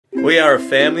We are a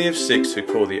family of 6 who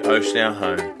call the ocean our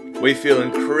home. We feel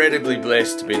incredibly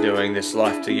blessed to be doing this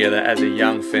life together as a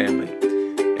young family,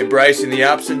 embracing the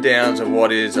ups and downs of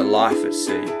what is a life at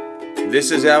sea.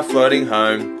 This is our floating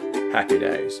home, Happy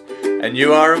Days, and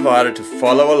you are invited to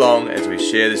follow along as we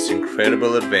share this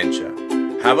incredible adventure.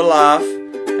 Have a laugh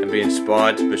and be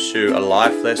inspired to pursue a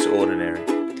life less ordinary.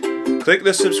 Click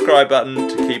the subscribe button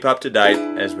to keep up to date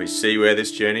as we see where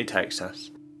this journey takes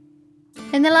us.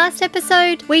 In the last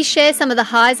episode, we share some of the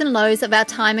highs and lows of our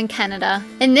time in Canada.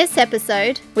 In this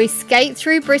episode, we skate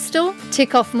through Bristol,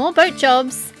 tick off more boat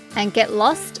jobs, and get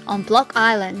lost on Block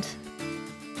Island.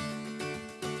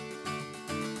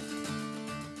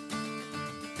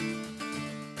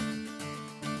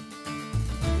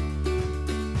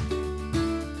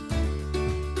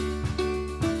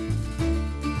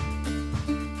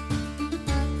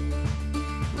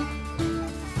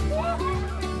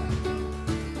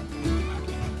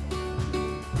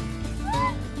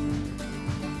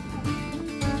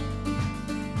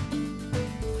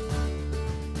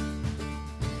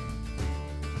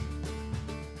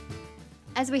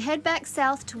 As we head back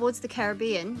south towards the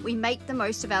Caribbean, we make the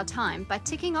most of our time by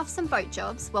ticking off some boat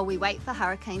jobs while we wait for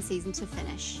hurricane season to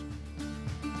finish.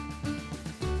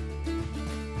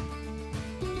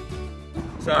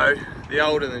 So, the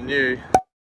old and the new.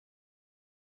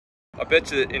 I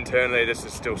bet you that internally this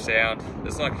is still sound.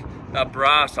 It's like a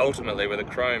brass ultimately with a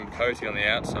chrome coating on the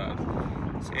outside.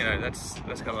 So, you know, that's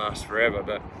gonna last forever,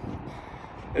 but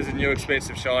there's a new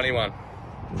expensive shiny one,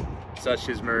 such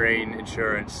as marine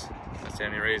insurance. That's the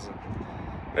only reason.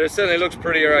 But it certainly looks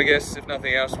prettier, I guess, if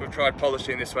nothing else. We've tried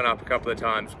polishing this one up a couple of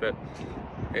times, but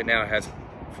it now has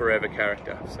forever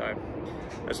character. So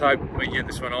let's hope we can get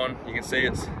this one on. You can see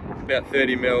it's about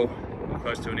 30 mil,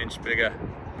 close to an inch bigger.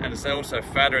 And it's also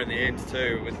fatter in the ends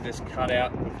too, with this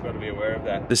cutout. We've got to be aware of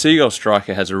that. The Seagull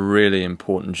striker has a really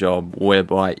important job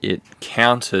whereby it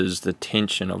counters the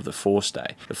tension of the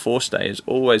forestay. The forestay is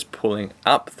always pulling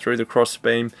up through the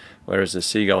crossbeam, whereas the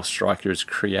Seagull striker is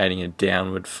creating a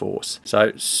downward force.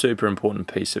 So, super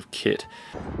important piece of kit.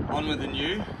 On with the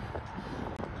new.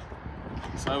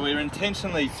 So we're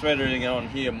intentionally threading on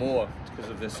here more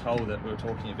because of this hole that we were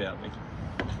talking about.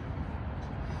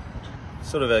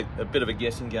 Sort of a bit of a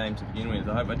guessing game to begin with.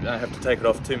 I hope I don't have to take it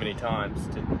off too many times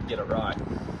to get it right.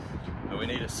 But we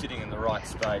need it sitting in the right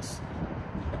space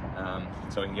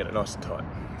so we can get it nice and tight.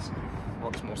 So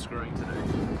lots more screwing to do.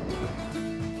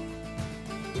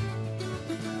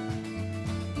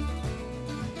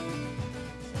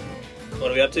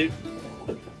 What are we up to?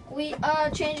 We are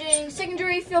changing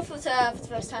secondary fuel filter for the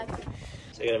first time.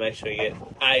 So you got to make sure you get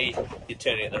A, you're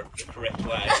turning it the correct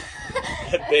way,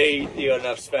 and B, you got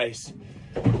enough space.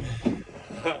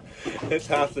 That's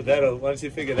half the battle once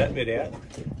you figure that bit out.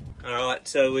 Alright,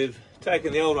 so we've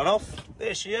taken the old one off.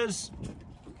 There she is.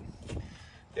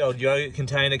 The old yogurt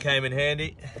container came in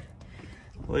handy.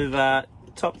 We've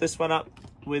topped this one up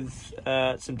with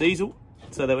some diesel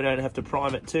so that we don't have to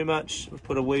prime it too much. We've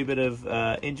put a wee bit of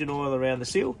engine oil around the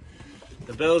seal.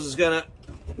 The bells is going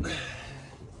to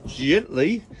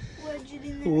gently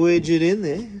wedge it in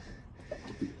there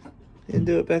and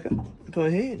do it back up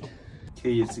by hand.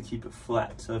 Key is to keep it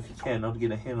flat, so if you can, I'll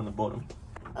get a hand on the bottom.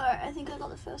 Alright, I think I got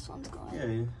the first ones going.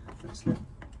 Yeah, that's it.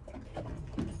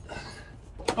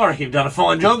 I reckon you've done a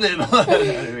fine job there, mate.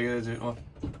 There we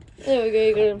go,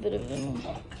 you got a bit of it.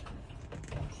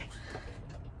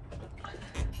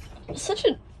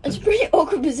 It's a pretty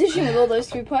awkward position with all those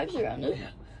 3 pipes around it.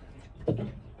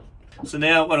 So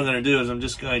now what I'm going to do is I'm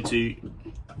just going to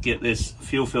get this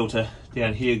fuel filter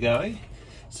down here going.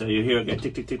 So you hear it go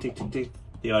tick, tick, tick, tick, tick, tick.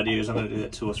 The idea is I'm going to do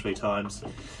that 2 or 3 times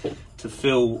to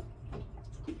fill,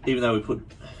 even though we put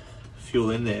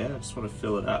fuel in there, I just want to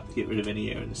fill it up, get rid of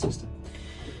any air in the system.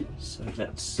 So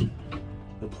that's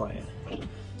the plan.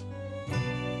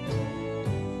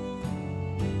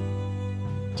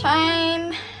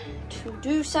 Time to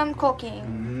do some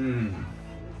caulking.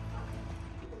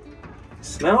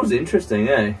 Smells interesting,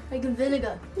 eh? Like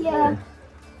vinegar. Yeah.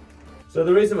 So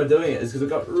the reason we're doing it is because it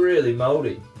got really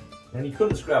mouldy and you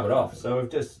couldn't scrub it off, so we've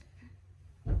just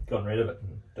gotten rid of it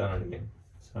and done it again.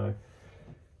 So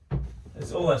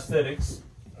it's all aesthetics.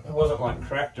 It wasn't like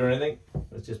cracked or anything,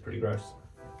 it's just pretty gross.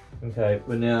 Okay,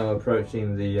 we're now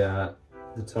approaching the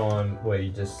time where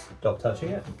you just stop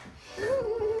touching it.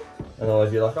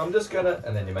 Otherwise you're like, I'm just gonna,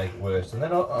 and then you make it worse, and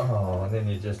then and then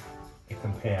it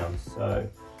compounds. So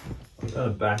I'm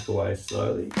gonna back away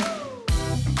slowly.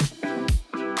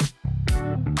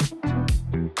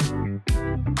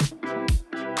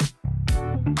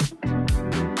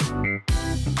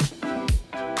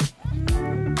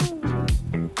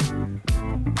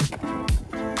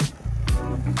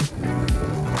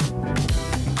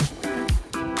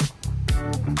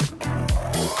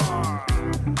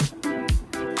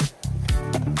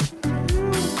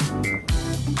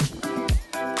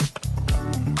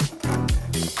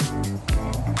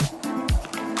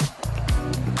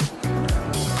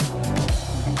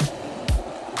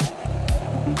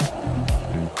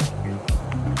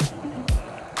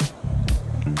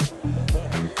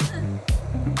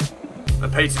 The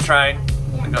pizza train,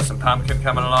 we've got some pumpkin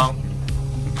coming along.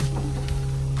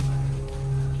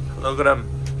 Look at them.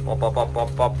 Bop, bop, bop,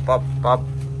 bop, bop, bop, bop.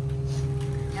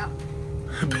 Yep.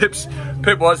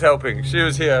 Pip was helping. She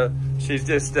was here. She's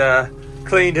just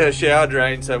cleaned her shower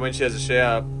drain, so when she has a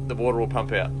shower, the water will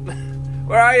pump out.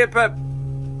 Where are you, Pip?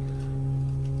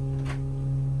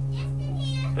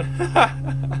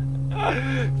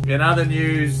 In other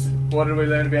news, what did we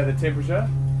learn about the temperature?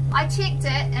 I checked it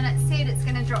and it said it's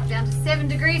going to drop down to 7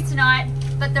 degrees tonight,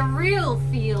 but the real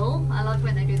feel, I love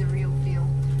when they do the real feel,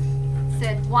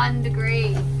 said 1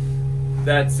 degree.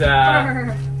 That's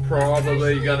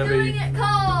probably going to be... It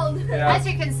cold. Yeah. As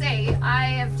you can see, I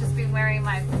have just been wearing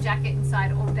my jacket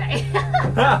inside all day.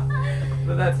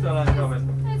 But that's not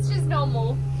uncommon. It's just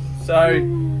normal. So,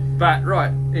 but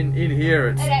right, in here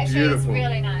it's It actually beautiful. is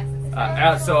really nice. It's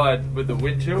Outside with the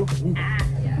wind chill.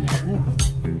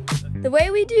 The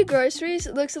way we do groceries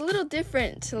looks a little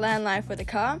different to land life with a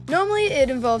car. Normally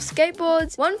it involves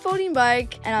skateboards, one folding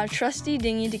bike, and our trusty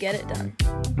dinghy to get it done.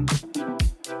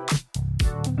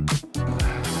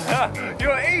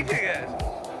 You're eating it!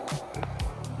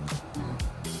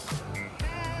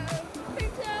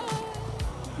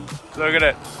 Look at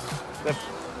it. The a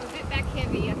bit back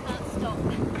heavy, I can't stop.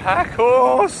 pack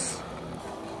horse!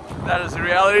 That is the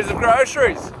realities of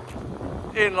groceries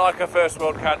in like a first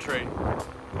world country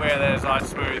where there's like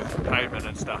smooth pavement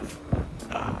and stuff.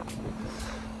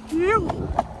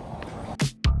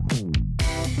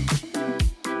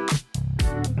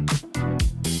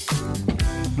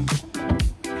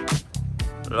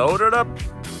 Load it up.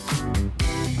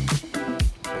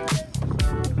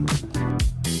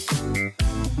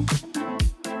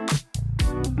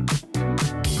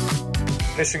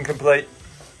 Mission complete.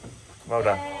 Well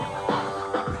done.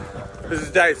 This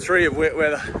is day 3 of wet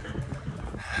weather.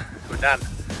 We're done.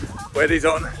 Wetty's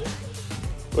on.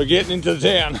 We're getting into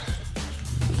the town.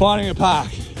 Finding a park.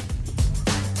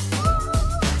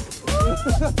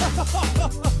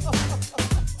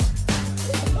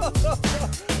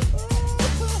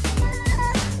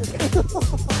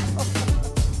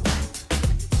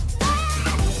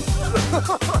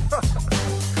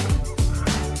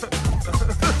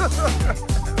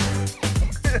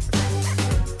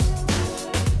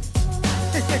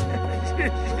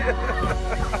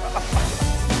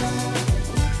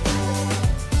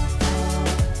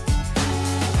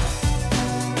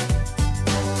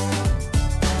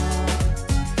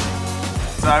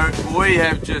 So we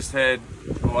have just had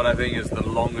what I think is the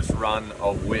longest run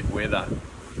of wet weather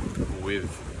we've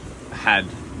had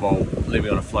while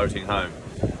living on a floating home.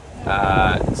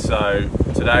 So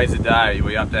today's the day.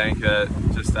 We upped anchor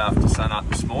just after sun up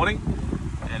this morning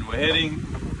and we're heading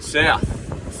south.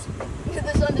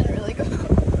 The sun didn't really go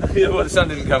up. Yeah, well, the sun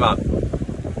didn't come up.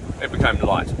 It became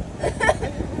light.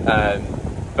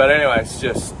 But anyway, it's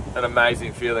just an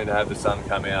amazing feeling to have the sun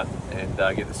come out and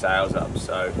get the sails up,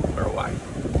 so we're away.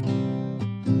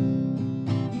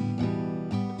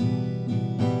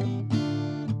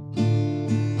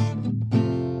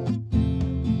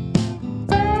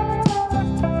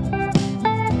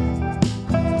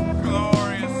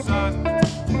 Glorious sun.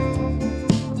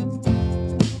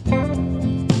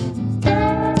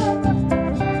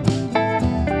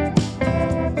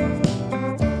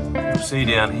 You'll see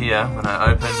down here when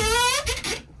I open,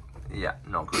 yeah,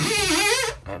 not good,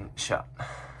 and shut.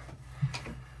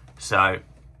 So,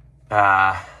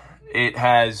 it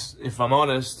has, if I'm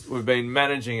honest, we've been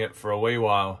managing it for a wee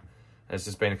while. There's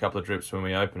just been a couple of drips when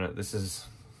we open it. This is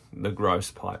the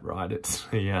gross pipe, right? It's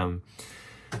the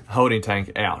holding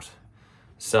tank out.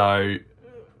 So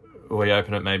we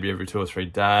open it maybe every 2 or 3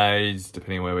 days,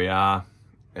 depending where we are.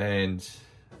 And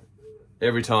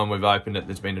every time we've opened it,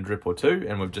 there's been a drip or 2,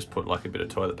 and we've just put like a bit of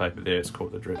toilet paper there. It's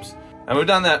caught the drips. And we've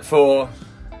done that for...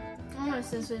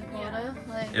 Almost since we've bought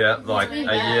it. Yeah, like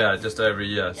a year, just over a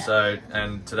year. Yeah. So,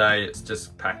 and today it's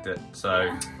just packed it.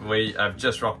 So we have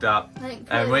just rocked up, Like,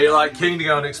 and we're like keen to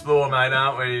go and explore, mate,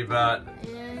 aren't we? But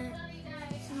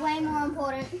it's way more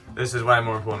important. this is way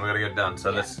more important. We're gonna get it done. So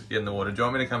let's get in the water. Do you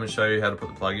want me to come and show you how to put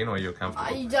the plug in, or you're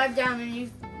comfortable? You dive down and you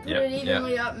put Yep, it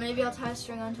evenly up. Maybe I'll tie a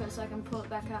string onto it so I can pull it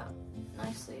back out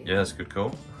nicely. Yeah, that's a good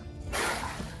call.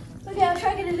 Okay, I'll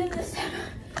try to get it in this time.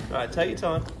 All right, take your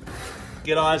time.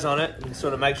 get eyes on it and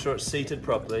sort of make sure it's seated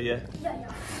properly, yeah?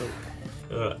 Yeah.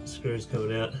 Cool. Alright, screws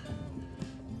coming out.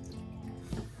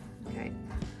 Okay.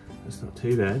 That's not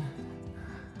too bad.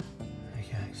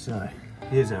 Okay, so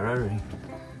here's our O-ring.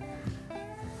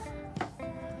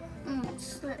 It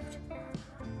slipped.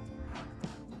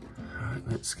 Alright,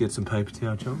 let's get some paper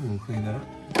towel, John. We'll clean that up.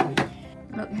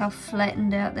 Look how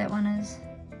flattened out that one is.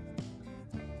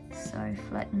 So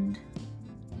flattened.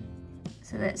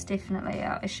 So that's definitely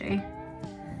our issue.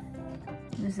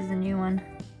 This is a new one.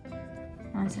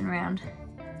 Nice and round.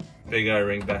 Big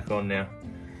O-ring back on now.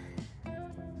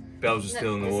 Bells are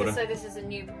still in the water. So this is a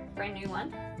brand new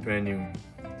one? Brand new one.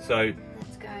 So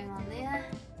That's going on there.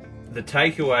 the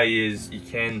takeaway is you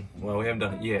can, well, we haven't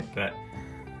done it yet, but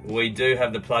we do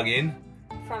have the plug in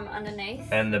From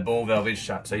underneath. and the ball valve is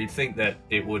shut. So you'd think that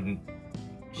it wouldn't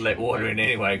let water in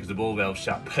anyway because the ball valve's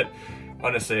shut, but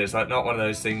honestly it's like not one of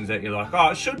those things that you're like, oh,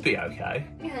 it should be okay.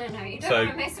 Yeah, no, you don't So-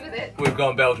 want to mess with it. We've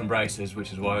gone belt and braces,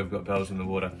 which is why we've got bells in the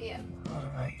water. Yeah. I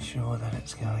want to make sure that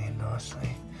it's going in nicely.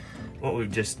 What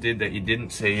we've just did that you didn't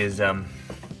see is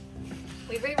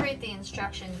We reread the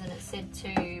instructions and it said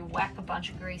to whack a bunch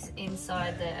of grease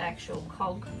inside the actual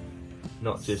cog,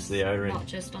 not just the O-ring. not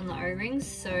just on the O-rings.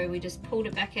 So we just pulled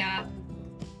it back out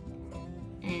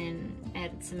and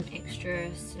added some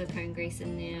extra silicone grease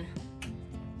in there.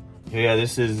 Yeah,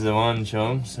 this is the one,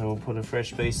 Chom. So we'll put a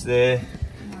fresh piece there.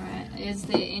 Alright, is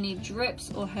there any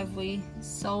drips or have we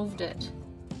solved it?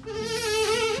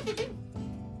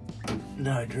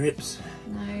 No drips.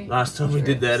 No. Last time we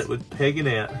did that, drips. it was pegging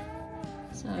out.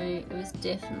 So it was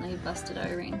definitely busted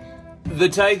O-ring. The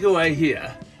takeaway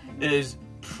here is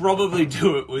probably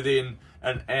do it within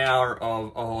an hour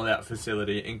of a haul-out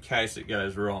facility in case it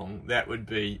goes wrong. That would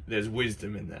be, there's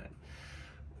wisdom in that.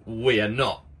 We are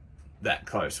not that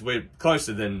close. We're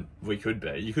closer than we could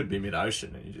be. You could be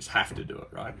mid-ocean and you just have to do it,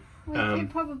 right? We could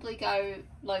probably go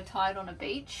low tide on a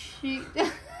beach.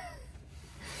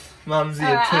 Mum's the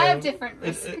Alright, I have eternal, different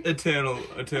risks.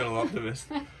 eternal optimist.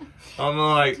 I'm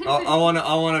like, I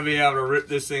want to be able to rip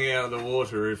this thing out of the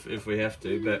water if we have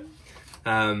to. But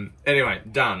anyway,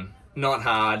 done. Not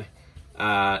hard.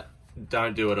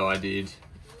 Don't do what I did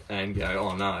and go,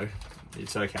 oh no,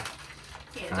 it's okay.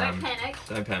 Yeah, don't panic.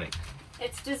 Don't panic.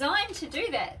 It's designed to do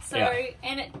that. So Yeah.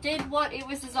 and it did what it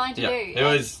was designed to do. It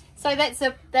was. So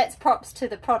that's props to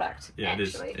the product. Yeah,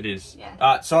 actually. it is.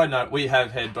 Yeah. Side note, we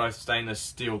have had both stainless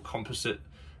steel composite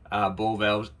ball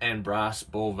valves and brass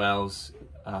ball valves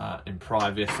in prior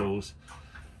vessels.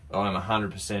 I'm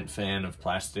 100% fan of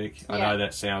plastic. I know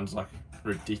that sounds like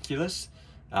ridiculous,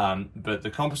 but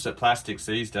the composite plastics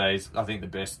these days, I think the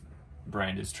best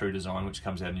brand is True Design, which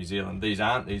comes out of New Zealand. These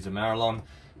aren't. These are Marelon.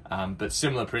 But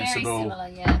similar principle. Very similar,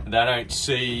 yeah. They don't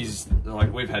seize,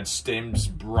 like we've had stems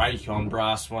break on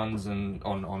brass ones and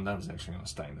on that was actually on a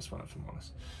stainless one, if I'm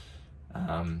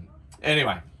honest.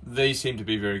 Anyway, these seem to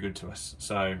be very good to us,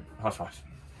 so high five.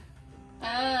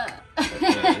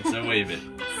 It's a wee bit.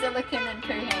 Silicon and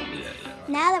two hands. Yeah.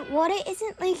 Now that water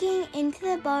isn't leaking into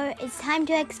the boat, it's time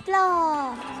to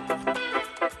explore.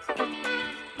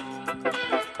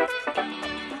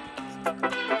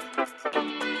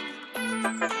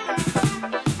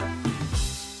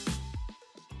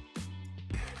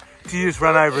 Did you just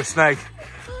run over a snake?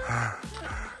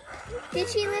 Did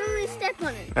she literally step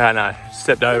on it? Oh no,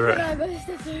 stepped over it. I both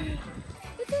stepped over it.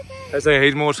 It's okay. I say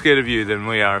he's more scared of you than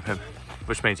we are of him,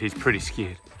 which means he's pretty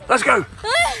scared. Let's go!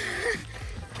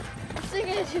 It's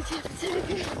okay, it's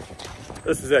okay.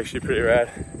 This is actually pretty rad.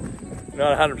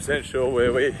 Not 100% sure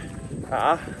where we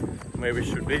are, where we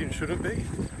should be and shouldn't be,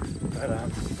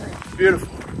 but beautiful.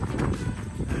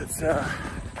 It's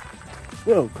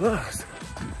world class.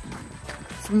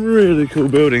 Some really cool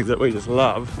buildings that we just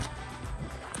love,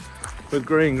 with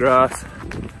green grass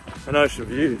and ocean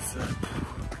views. So,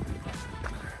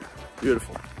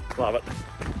 beautiful, love it.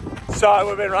 So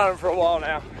we've been running for a while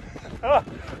now.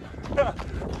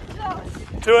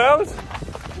 2 hours?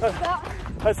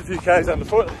 That's a few k's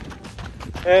underfoot.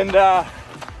 And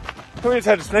we just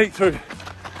had to sneak through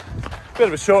a bit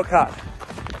of a shortcut.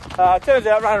 Turns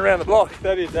out running around the block,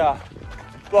 that is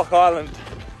Block Island.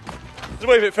 It's a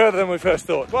wee bit further than we first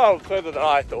thought. Well, further than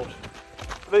I thought.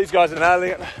 These guys are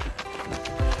nailing it.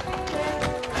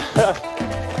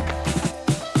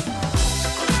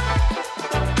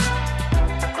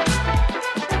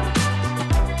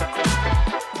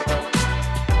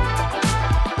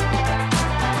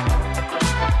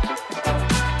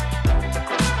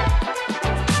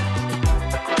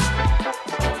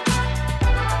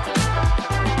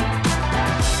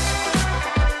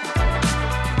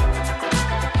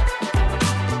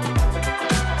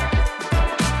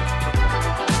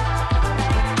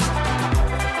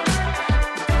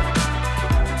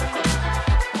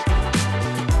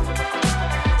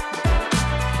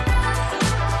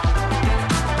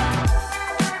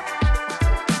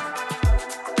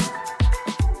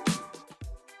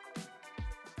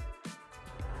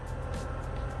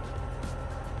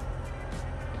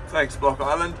 Thanks, Block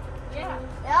Island.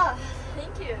 Yeah,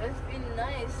 thank you. It's been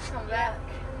nice to come back.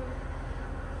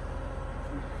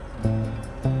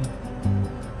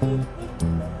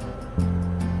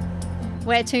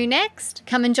 Where to next?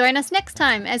 Come and join us next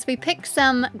time as we pick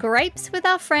some grapes with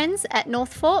our friends at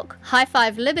North Fork, high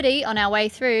five Liberty on our way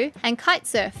through, and kite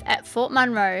surf at Fort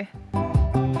Monroe.